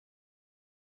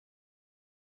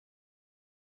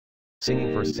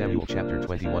Singing 1 Samuel chapter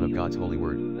 21 of God's holy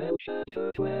word. The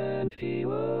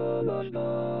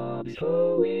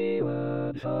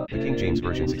King James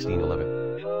Version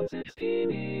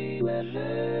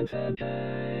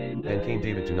 1611. Then came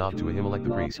David to Nob to Ahimelech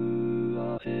the priest. And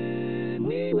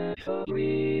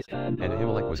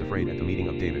Ahimelech was afraid at the meeting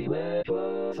of David.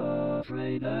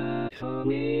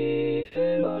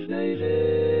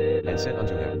 And said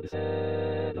unto him,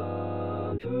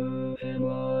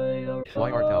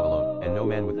 Why art thou alone, and no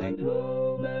man with thee?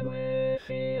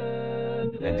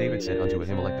 And David said unto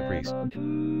Ahimelech the priest,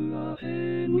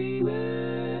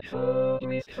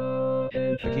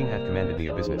 The king hath commanded me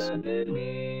a business, and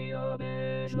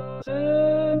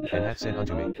hath said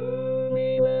unto me,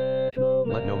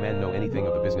 Let no man know anything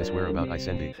of the business whereabout I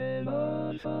send thee.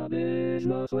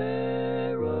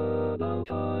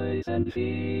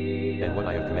 And what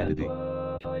I have commanded thee.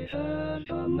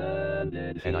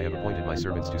 And I have appointed my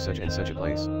servants to such and such a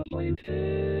place.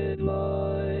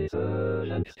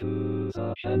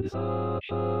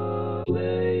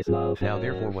 Now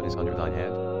therefore what is under thine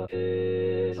hand?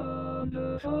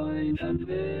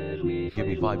 Give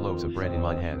me 5 loaves of bread in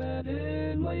mine hand,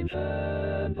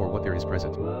 or what there is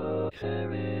present.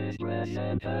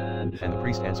 And the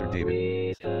priest answered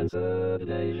David, and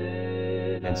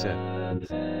said,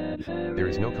 There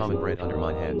is no common bread under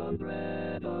mine hand,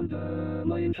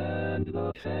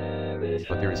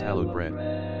 but there is hallowed bread,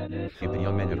 if the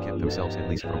young men have kept themselves at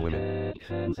least from women.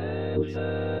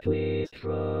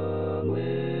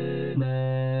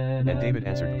 And David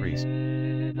answered the priest,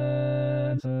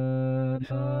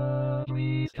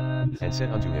 and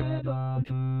said unto him,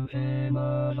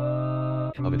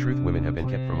 Of a truth women have been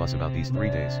kept from us about these 3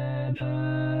 days.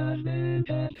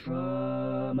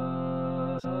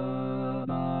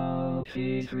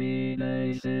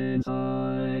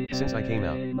 Since I came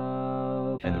out,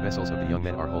 and the vessels of the young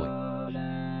men are holy.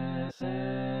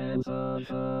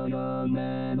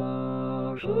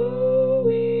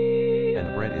 And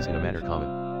the bread is in a manner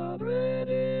common.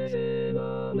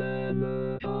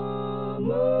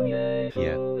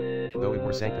 Yet, though it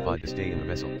were sanctified this day in the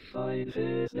vessel.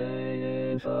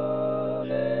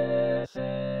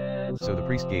 So the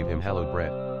priest gave him hallowed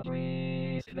bread.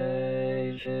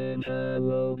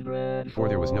 For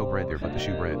there was no bread there but the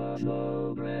shew bread,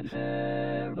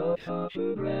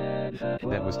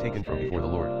 that was taken from before the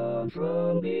Lord,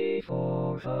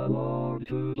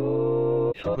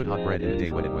 to put hot bread in the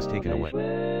day when it was taken away.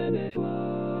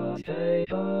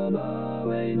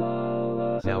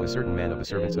 Now a certain man of the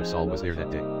servants of Saul was there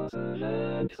that day,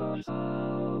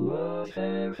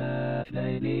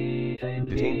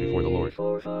 detained before the Lord,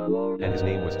 and his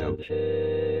name was Doeg,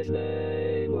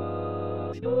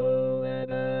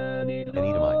 an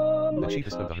Edomite, the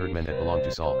chiefest of the herdmen that belonged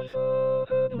to Saul.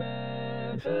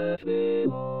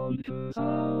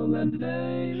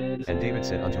 And David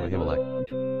said unto Ahimelech,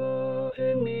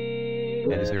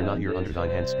 And is there not here under thine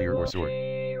hand spear or sword?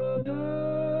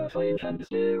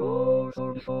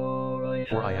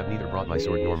 For I have neither brought my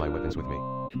sword nor my weapons with me.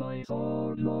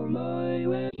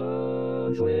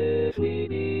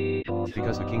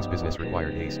 Because the king's business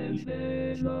required haste. And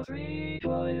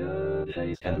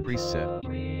the priest said,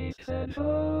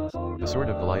 The sword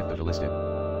of Goliath the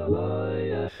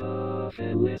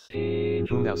Philistine,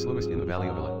 whom thou slewest in the valley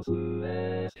of Elah.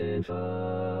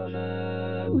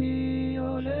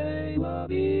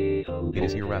 It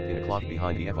is here wrapped in a cloth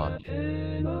behind the ephod.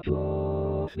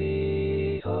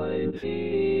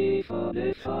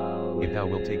 If thou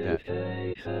wilt take that,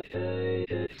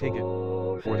 take it,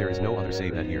 for there is no other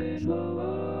save that here.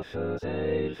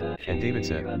 And David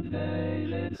said,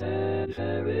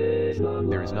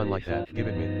 There is none like that, give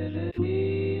it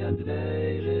me.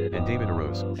 And David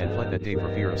arose, and fled that day for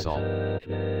fear of Saul,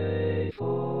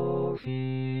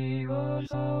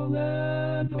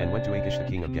 and went to Achish the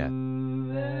king of Gath.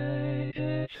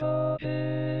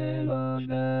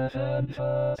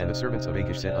 And the servants of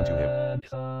Achish said unto him,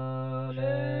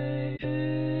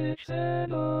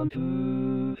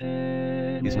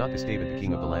 Is not this David the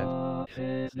king of the land?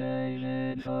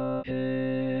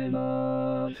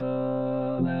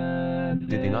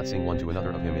 Did they not sing one to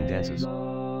another of him in dances?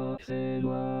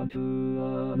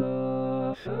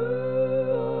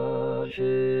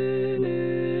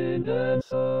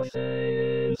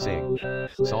 Saying,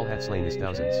 Saul hath slain his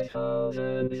thousands,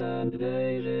 and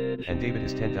David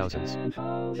his 10,000s.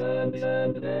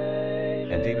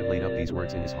 And David laid up these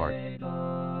words in his heart,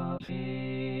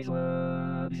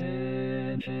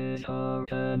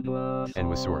 and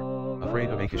was sore afraid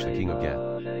of Achish the king of Gath.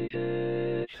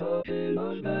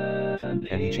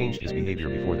 And he changed his behavior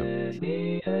before them,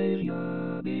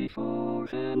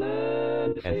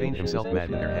 and feigned himself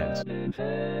mad in their hands, and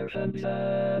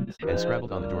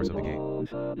scrabbled on the doors of the gate,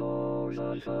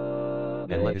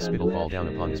 and let his spittle fall down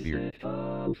upon his beard.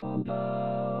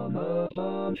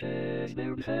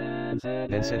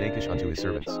 Then said Achish unto his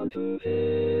servants,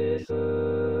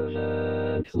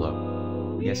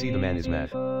 Lo, ye see the man is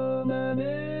mad.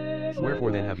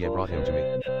 Wherefore then have ye brought him to me?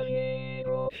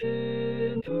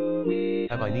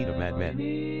 Have I need of madmen,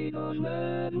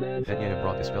 that ye have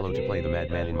brought this fellow to play the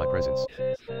madman in my presence?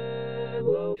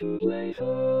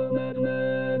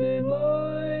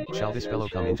 Shall this fellow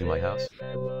come into my house?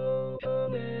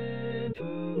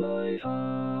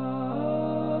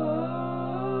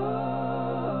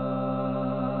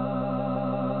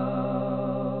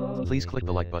 Please click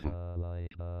the like button,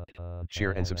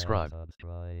 share and subscribe,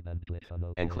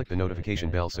 and click the notification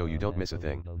bell so you don't miss a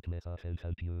thing.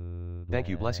 Thank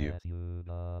you, bless you.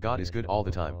 God is good all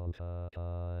the time.